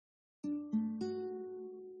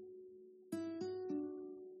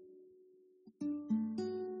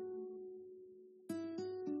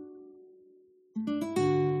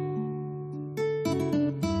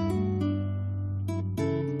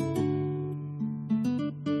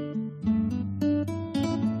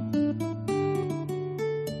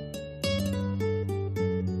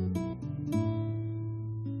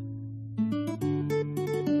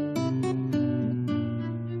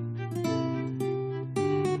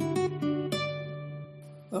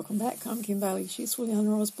Welcome back. I'm Kim Bailey. She's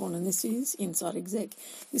Juliana Osborne, and this is Inside Exec.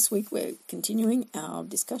 This week we're continuing our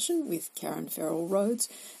discussion with Karan Ferrell-Rhodes,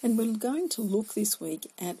 and we're going to look this week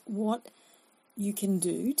at what you can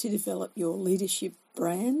do to develop your leadership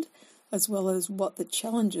brand, as well as what the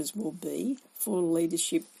challenges will be for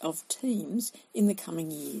leadership of teams in the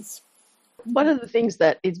coming years. One of the things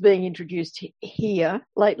that is being introduced here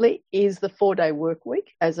lately is the 4-day work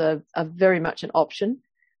week as a very much an option,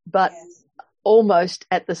 but almost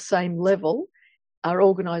at the same level are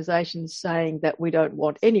organisations saying that we don't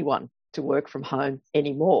want anyone to work from home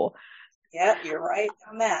anymore. Yeah, you're right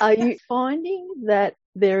on that. Are you finding that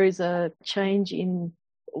there is a change in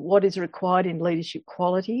what is required in leadership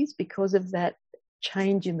qualities because of that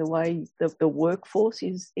change in the way the workforce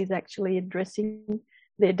is actually addressing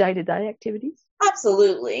their day-to-day activities?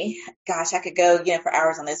 Absolutely. Gosh, I could go for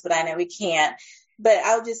hours on this, but I know we can't. But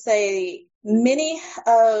I'll just say many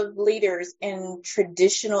of leaders in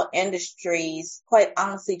traditional industries, quite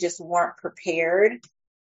honestly, just weren't prepared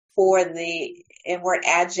and weren't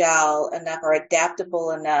agile enough or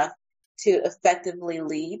adaptable enough to effectively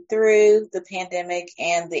lead through the pandemic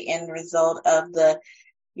and the end result of the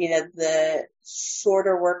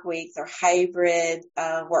shorter work weeks or hybrid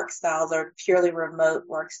work styles or purely remote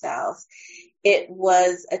work styles. It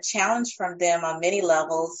was a challenge from them on many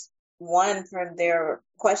levels. One, from their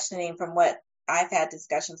questioning, from what I've had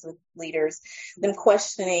discussions with leaders, them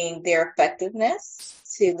questioning their effectiveness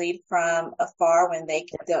to lead from afar when they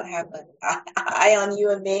don't have an eye on you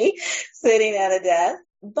and me sitting at a desk.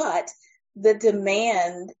 But the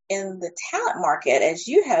demand in the talent market, as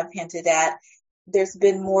you have hinted at, there's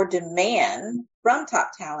been more demand from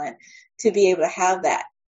top talent to be able to have that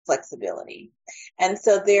flexibility. And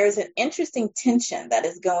so there's an interesting tension that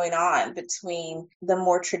is going on between the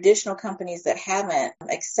more traditional companies that haven't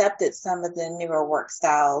accepted some of the newer work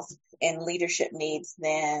styles and leadership needs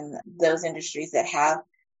than those industries that have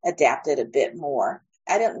adapted a bit more.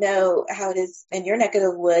 I don't know how it is in your neck of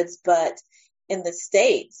the woods, but in the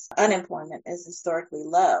States, unemployment is historically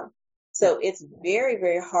low. So it's very,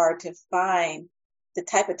 very hard to find the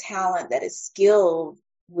type of talent that is skilled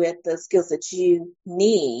with the skills that you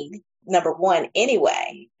need, number one,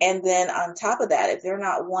 anyway. And then on top of that, if they're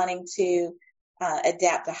not wanting to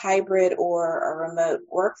adapt a hybrid or a remote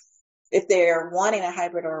work, if they're wanting a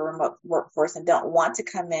hybrid or a remote workforce and don't want to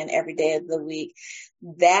come in every day of the week,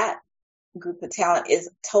 that group of talent is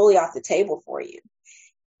totally off the table for you.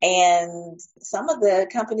 And some of the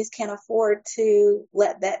companies can't afford to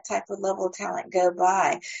let that type of level of talent go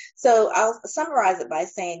by. So I'll summarize it by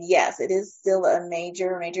saying, yes, it is still a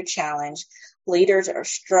major, major challenge. Leaders are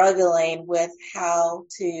struggling with how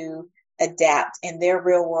to adapt in their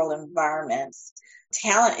real world environments.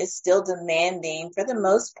 Talent is still demanding, for the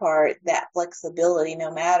most part, that flexibility,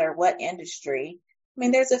 no matter what industry. I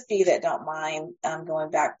mean, there's a few that don't mind going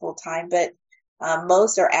back full time, but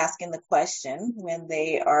most are asking the question when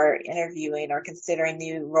they are interviewing or considering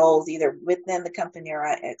new roles, either within the company or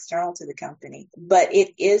external to the company. But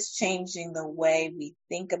it is changing the way we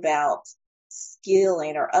think about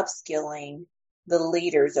skilling or upskilling the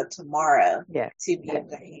leaders of tomorrow to be able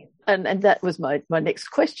to handle. And that was my next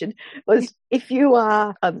question, was if you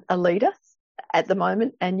are a leader at the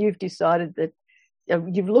moment and you've decided that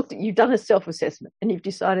you've done a self-assessment and you've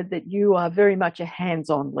decided that you are very much a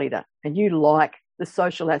hands-on leader and you like the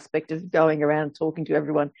social aspect of going around talking to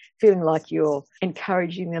everyone, feeling like you're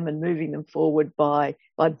encouraging them and moving them forward by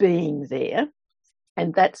being there.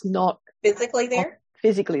 And that's not physically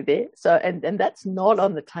there. So, and that's not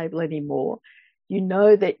on the table anymore. You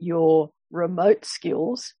know that your remote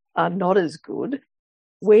skills are not as good.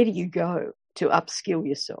 Where do you go to upskill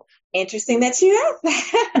yourself? Interesting that you asked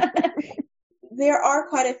that. There are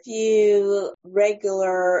quite a few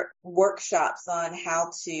regular workshops on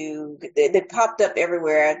how to, they popped up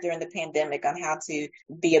everywhere during the pandemic on how to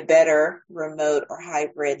be a better remote or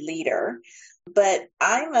hybrid leader. But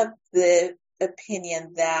I'm of the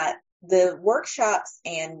opinion that the workshops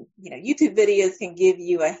and, YouTube videos can give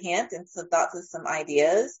you a hint and some thoughts and some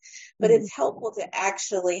ideas, but it's helpful to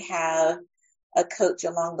actually have a coach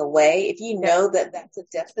along the way. If you know that that's a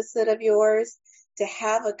deficit of yours, to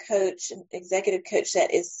have a coach, an executive coach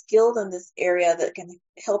that is skilled in this area that can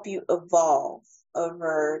help you evolve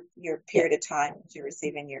over your period of time that you're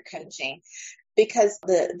receiving your coaching. Because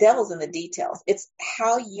the devil's in the details. It's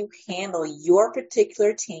how you handle your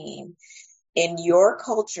particular team in your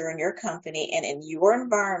culture, in your company, and in your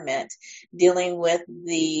environment, dealing with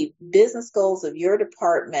the business goals of your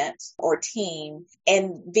department or team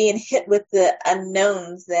and being hit with the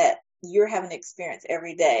unknowns that you're having to experience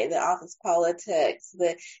every day, the office politics,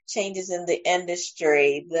 the changes in the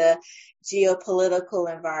industry, the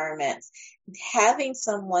geopolitical environments. Having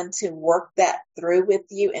someone to work that through with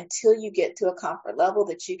you until you get to a comfort level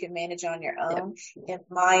that you can manage on your own, in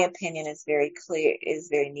my opinion, is very clear, is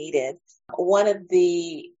very needed. One of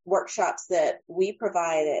the workshops that we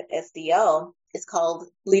provide at SDL is called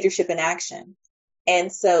Leadership in Action.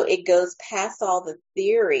 And so it goes past all the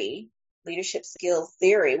theory, leadership skills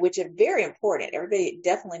theory, which are very important. Everybody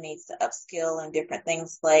definitely needs to upskill in different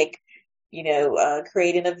things like,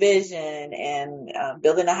 creating a vision and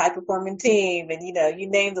building a high-performing team. And, you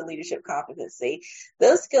name the leadership competency.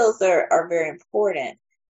 Those skills are very important.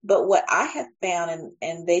 But what I have found,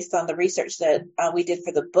 and based on the research that we did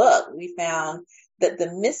for the book, we found that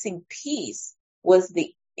the missing piece was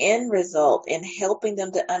the end result in helping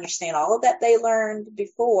them to understand all of that they learned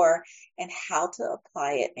before and how to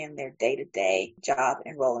apply it in their day-to-day job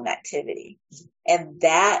and role and activity. And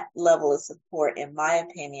that level of support, in my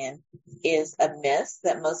opinion, is a miss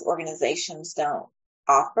that most organizations don't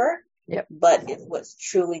offer, but it's what's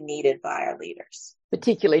truly needed by our leaders.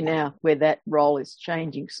 Particularly now where that role is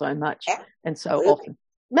changing so much and so often.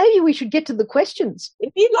 Maybe we should get to the questions.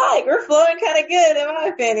 If you like, we're flowing kind of good in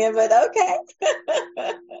my opinion, but okay.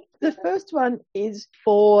 The first one is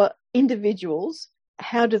for individuals.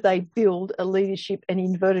 How do they build a leadership and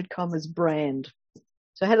inverted commas brand?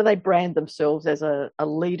 So how do they brand themselves as a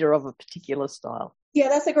leader of a particular style? Yeah,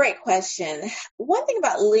 that's a great question. One thing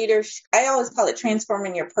about leadership, I always call it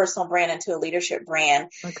transforming your personal brand into a leadership brand.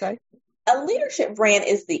 Okay. A leadership brand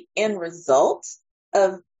is the end result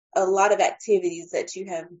of a lot of activities that you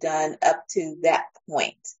have done up to that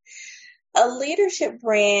point. A leadership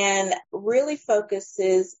brand really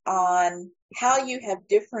focuses on how you have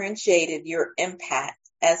differentiated your impact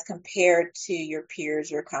as compared to your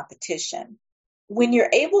peers or competition. When you're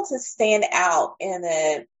able to stand out in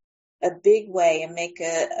a big way and make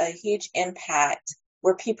a huge impact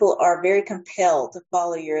where people are very compelled to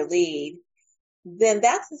follow your lead, then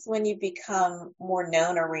that's when you become more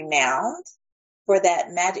known or renowned for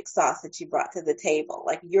that magic sauce that you brought to the table.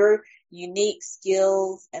 Like your unique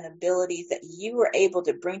skills and abilities that you were able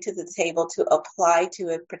to bring to the table to apply to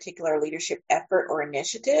a particular leadership effort or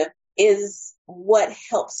initiative is what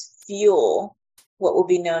helps fuel what will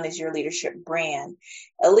be known as your leadership brand.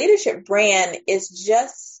 A leadership brand is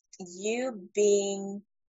just you being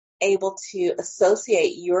able to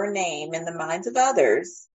associate your name in the minds of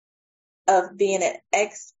others of being an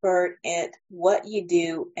expert at what you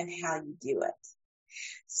do and how you do it.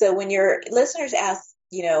 So when your listeners ask,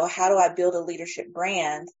 how do I build a leadership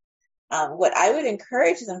brand? What I would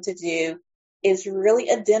encourage them to do is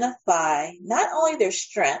really identify not only their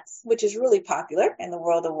strengths, which is really popular in the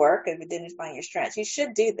world of work, of identifying your strengths. You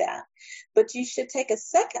should do that, but you should take a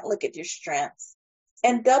second look at your strengths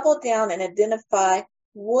and double down and identify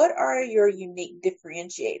what are your unique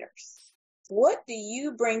differentiators. What do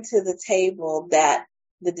you bring to the table that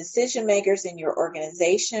the decision makers in your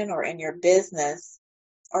organization or in your business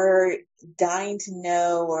are dying to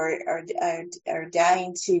know or are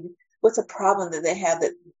dying to, what's a problem that they have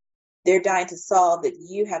that they're dying to solve that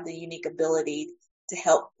you have the unique ability to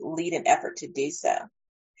help lead an effort to do so.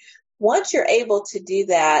 Once you're able to do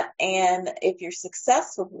that, and if you're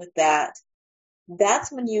successful with that,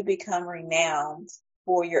 that's when you become renowned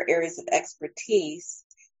for your areas of expertise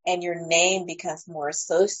and your name becomes more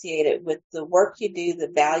associated with the work you do, the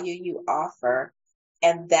value you offer,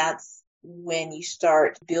 and that's when you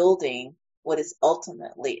start building what is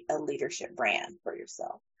ultimately a leadership brand for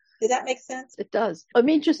yourself. Did that make sense? It does. I'm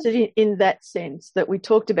interested in that sense that we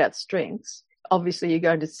talked about strengths. Obviously, you're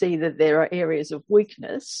going to see that there are areas of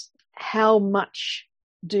weakness. How much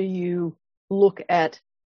do you look at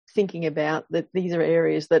thinking about that these are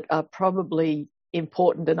areas that are probably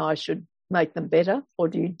important and I should make them better? Or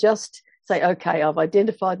do you just say, okay, I've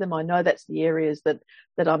identified them, I know that's the areas that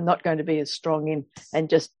I'm not going to be as strong in,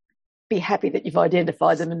 and just be happy that you've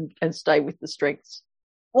identified them and stay with the strengths?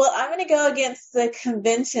 Well, I'm going to go against the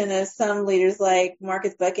convention of some leaders like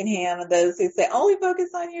Marcus Buckingham and those who say, only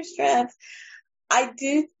focus on your strengths. I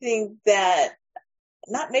do think that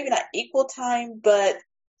maybe not equal time, but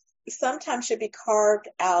sometimes should be carved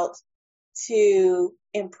out to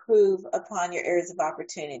improve upon your areas of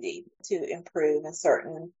opportunity, to improve in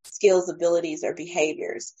certain skills, abilities, or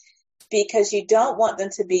behaviors, because you don't want them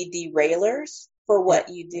to be derailers for what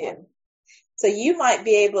you do. So you might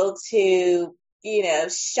be able to,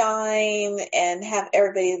 shine and have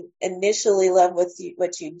everybody initially love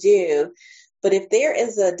what you do. But if there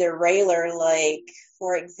is a derailer, like,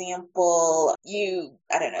 for example, you,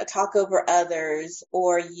 talk over others,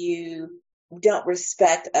 or you don't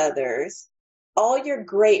respect others, all your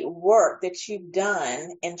great work that you've done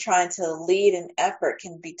in trying to lead an effort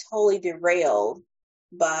can be totally derailed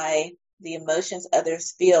by the emotions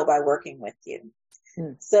others feel by working with you.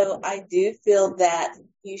 So I do feel that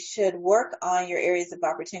you should work on your areas of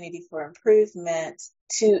opportunity for improvement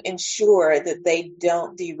to ensure that they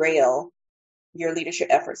don't derail your leadership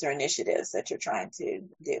efforts or initiatives that you're trying to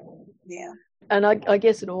do. Yeah. And I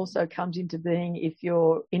guess it also comes into being if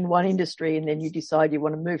you're in one industry and then you decide you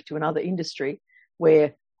want to move to another industry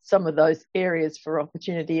where some of those areas for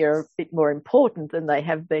opportunity are a bit more important than they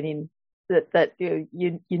have been in, that you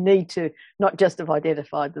need to not just have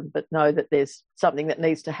identified them, but know that there's something that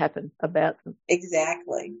needs to happen about them.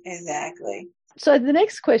 Exactly. So the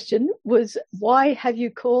next question was, why have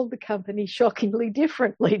you called the company Shockingly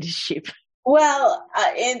Different Leadership? Well,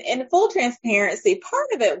 in full transparency, part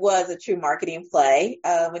of it was a true marketing play.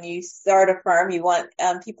 When you start a firm, you want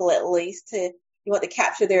people at least you want to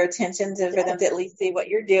capture their attention for them to at least see what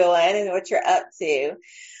you're doing and what you're up to.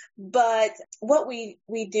 But what we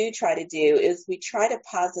do try to do is we try to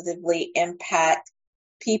positively impact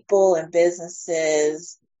people and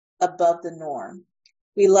businesses above the norm.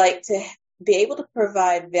 We like to be able to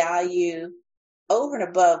provide value over and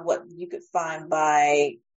above what you could find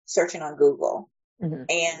by searching on Google. Mm-hmm.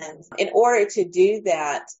 And in order to do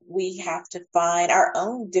that, we have to find our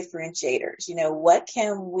own differentiators. What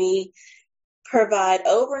can we provide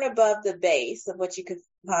over and above the base of what you could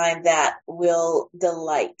find that will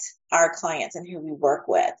delight our clients and who we work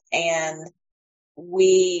with. And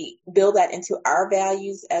we build that into our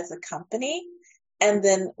values as a company. And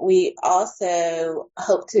then we also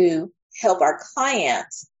hope to help our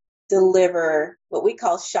clients deliver what we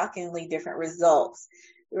call shockingly different results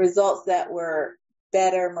that were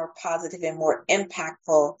better, more positive, and more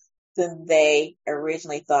impactful than they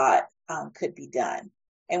originally thought could be done.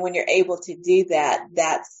 And when you're able to do that,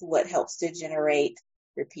 that's what helps to generate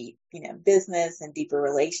repeat, business and deeper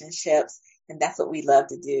relationships. And that's what we love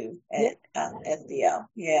to do at SDL.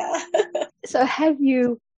 Yeah. So have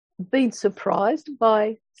you been surprised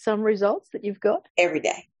by some results that you've got? Every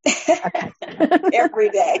day. Okay. Every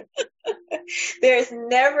day. There's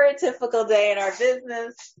never a typical day in our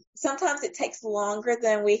business. Sometimes it takes longer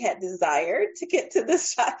than we had desired to get to the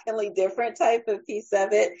shockingly different type of piece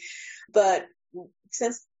of it. But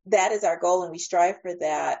since that is our goal and we strive for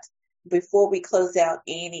that, before we close out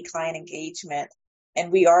any client engagement,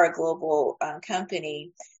 and we are a global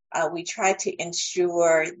company, we try to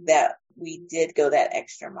ensure that we did go that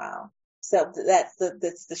extra mile. So that's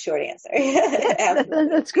the short answer.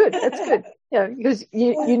 That's good. That's good. Because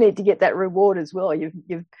you need to get that reward as well. You've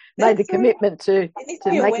made the commitment to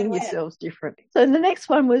making yourselves different. So the next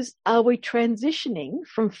one was, are we transitioning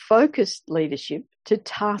from focused leadership to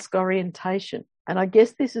task orientation? And I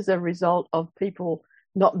guess this is a result of people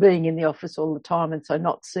not being in the office all the time, and so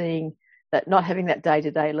not seeing that, not having that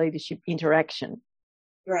day-to-day leadership interaction.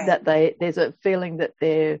 Right. That there's a feeling that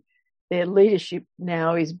their leadership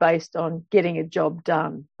now is based on getting a job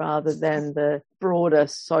done rather than the broader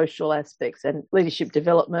social aspects and leadership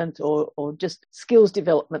development or just skills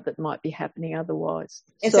development that might be happening otherwise.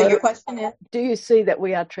 And so your question is, do you see that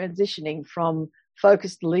we are transitioning from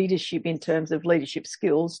focused leadership in terms of leadership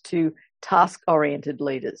skills to task-oriented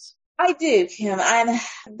leaders? I do, Kim.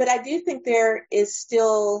 But I do think there is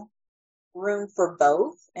still room for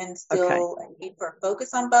both and still a need for a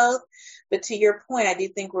focus on both. But to your point, I do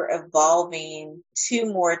think we're evolving to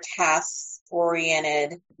more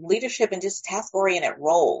task-oriented leadership and just task-oriented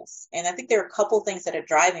roles. And I think there are a couple things that are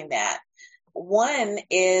driving that. One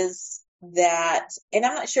is that, and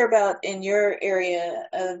I'm not sure about in your area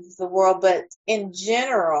of the world, but in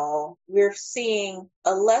general, we're seeing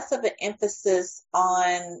a less of an emphasis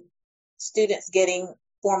on students getting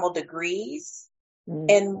formal degrees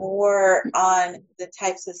and more on the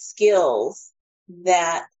types of skills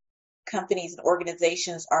that companies and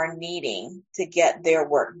organizations are needing to get their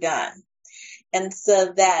work done. And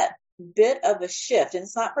so that bit of a shift, and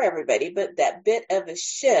it's not for everybody, but that bit of a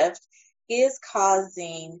shift is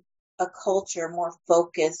causing a culture more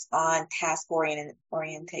focused on task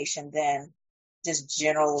orientation than just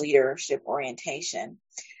general leadership orientation.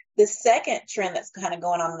 The second trend that's kind of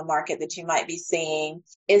going on in the market that you might be seeing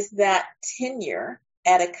is that tenure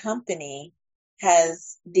at a company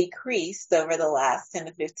has decreased over the last 10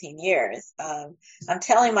 to 15 years. I'm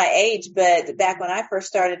telling my age, but back when I first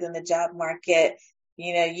started in the job market,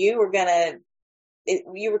 you were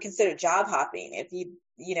considered job hopping if you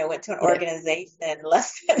went to an organization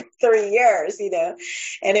less than 3 years,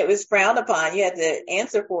 and it was frowned upon. You had to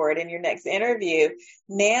answer for it in your next interview.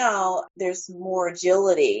 Now there's more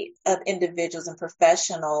agility of individuals and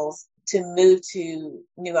professionals to move to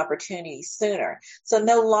new opportunities sooner. So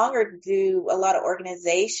no longer do a lot of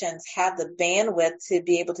organizations have the bandwidth to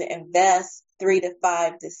be able to invest 3 to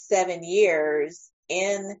 5 to 7 years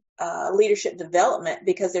in leadership development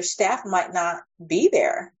because their staff might not be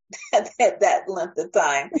there at that length of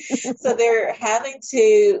time. So they're having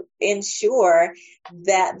to ensure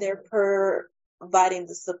that they're providing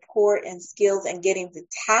the support and skills and getting the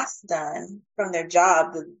tasks done from their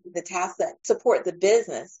job, the tasks that support the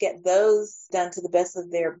business, get those done to the best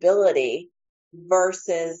of their ability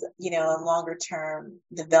versus, a longer term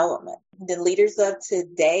development. The leaders of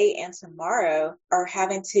today and tomorrow are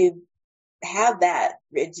having to have that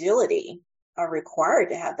agility, are required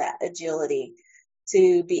to have that agility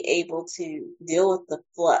to be able to deal with the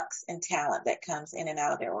flux and talent that comes in and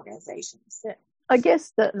out of their organizations. Yeah. I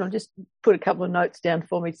guess that, and I'll just put a couple of notes down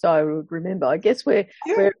for me so I would remember. I guess we're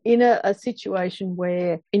in a situation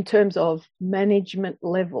where, in terms of management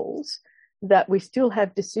levels, that we still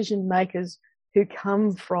have decision makers who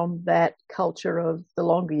come from that culture of the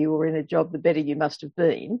longer you were in a job, the better you must have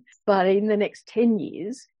been. But in the next 10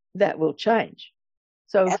 years, that will change.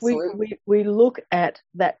 So if we look at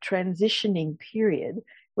that transitioning period,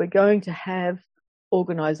 we're going to have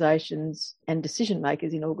organisations and decision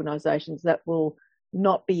makers in organisations that will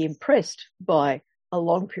not be impressed by a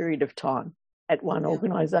long period of time at one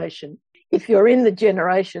organisation. If you're in the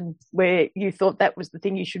generation where you thought that was the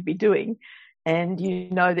thing you should be doing and you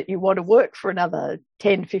know that you want to work for another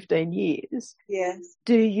 10, 15 years,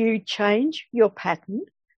 do you change your pattern?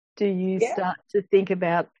 Do you start to think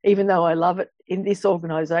about, even though I love it in this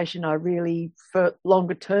organisation, I really, for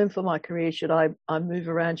longer term for my career, should I move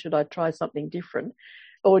around? Should I try something different?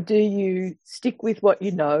 Or do you stick with what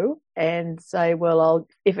you know and say, well,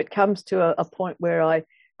 if it comes to a point where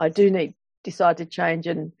I do decide to change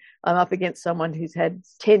and I'm up against someone who's had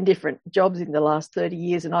 10 different jobs in the last 30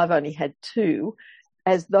 years and I've only had 2,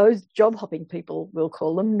 as those job hopping people, we'll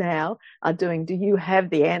call them now, are doing, do you have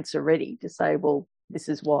the answer ready to say, well, this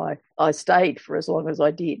is why I stayed for as long as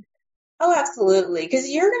I did? Oh, absolutely. Because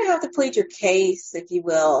you're going to have to plead your case, if you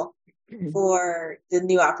will, for the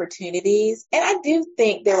new opportunities. And I do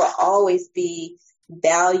think there will always be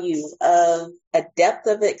value of a depth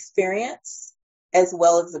of experience as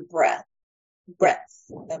well as a breadth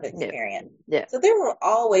of experience. Yeah. So there will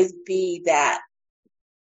always be that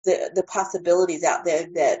the possibilities out there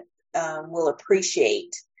that will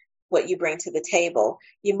appreciate what you bring to the table.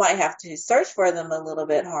 You might have to search for them a little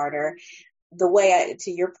bit harder. To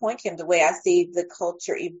your point, Kim, the way I see the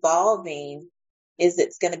culture evolving is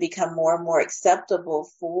it's going to become more and more acceptable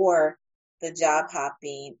for the job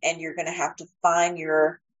hopping, and you're going to have to find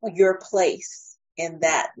your place in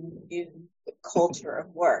that new culture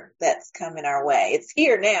of work that's coming our way. It's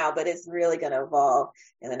here now, but it's really going to evolve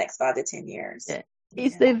in the next 5 to 10 years. Yeah.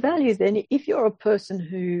 Is there value then if you're a person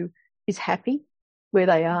who is happy where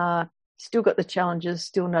they are, still got the challenges,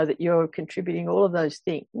 still know that you're contributing, all of those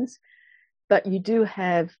things, but you do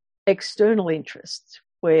have external interests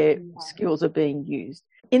where skills are being used?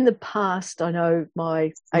 In the past, I know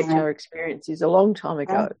my HR experience is a long time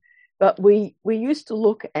ago, but we used to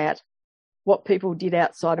look at what people did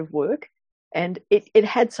outside of work, and it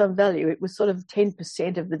had some value. It was sort of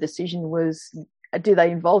 10% of the decision was, do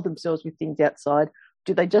they involve themselves with things outside?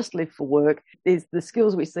 Do they just live for work? There's the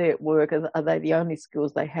skills we see at work. Are they the only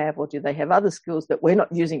skills they have, or do they have other skills that we're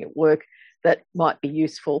not using at work that might be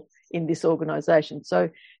useful in this organisation? So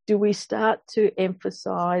do we start to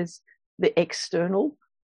emphasise the external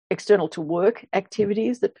to work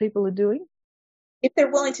activities that people are doing? If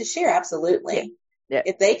they're willing to share, absolutely. Yeah.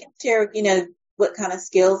 If they can share, what kind of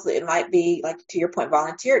skills, it might be, like to your point,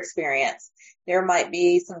 volunteer experience. There might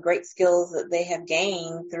be some great skills that they have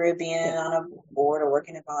gained through being on a board or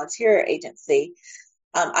working in a volunteer agency.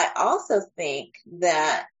 I also think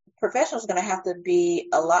that professionals are going to have to be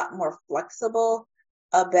a lot more flexible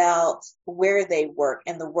about where they work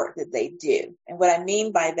and the work that they do. And what I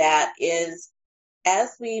mean by that is,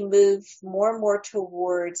 as we move more and more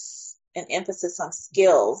towards an emphasis on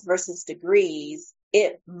skills versus degrees,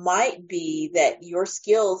 it might be that your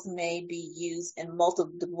skills may be used in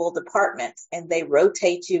multiple departments and they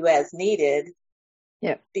rotate you as needed.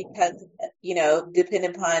 Yeah. Because,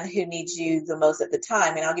 depending upon who needs you the most at the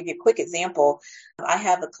time. And I'll give you a quick example. I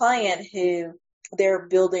have a client who they're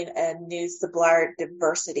building a new supplier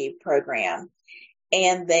diversity program,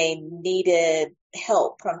 and they needed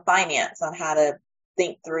help from finance on how to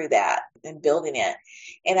think through that and building it.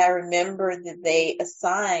 And I remember that they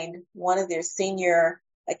assigned one of their senior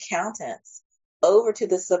accountants over to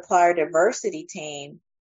the supplier diversity team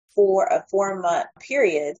for a 4-month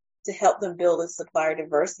period to help them build a supplier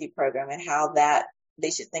diversity program and how that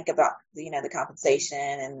they should think about, the compensation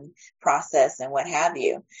and process and what have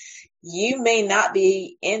you. You may not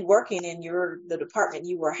be working in the department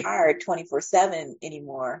you were hired 24/7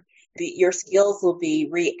 anymore. Your skills will be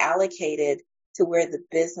reallocated to where the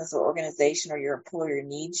business or organization or your employer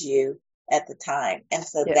needs you at the time. And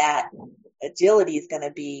so that agility is going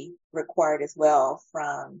to be required as well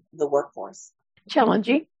from the workforce.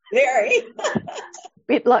 Challenging. Very.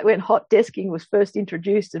 Bit like when hot desking was first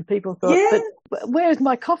introduced and people thought, but where's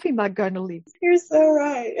my coffee mug going to live? You're so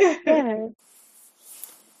right. Yeah.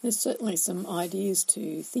 There's certainly some ideas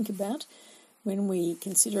to think about when we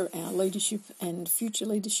consider our leadership and future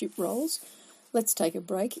leadership roles. Let's take a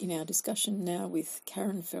break in our discussion now with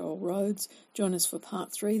Karan Ferrell-Rhodes. Join us for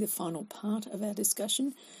part 3, the final part of our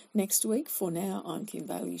discussion, next week. For now, I'm Kim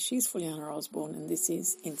Bailey. She's Fuliana Osborne, and this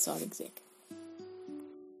is Inside Exec.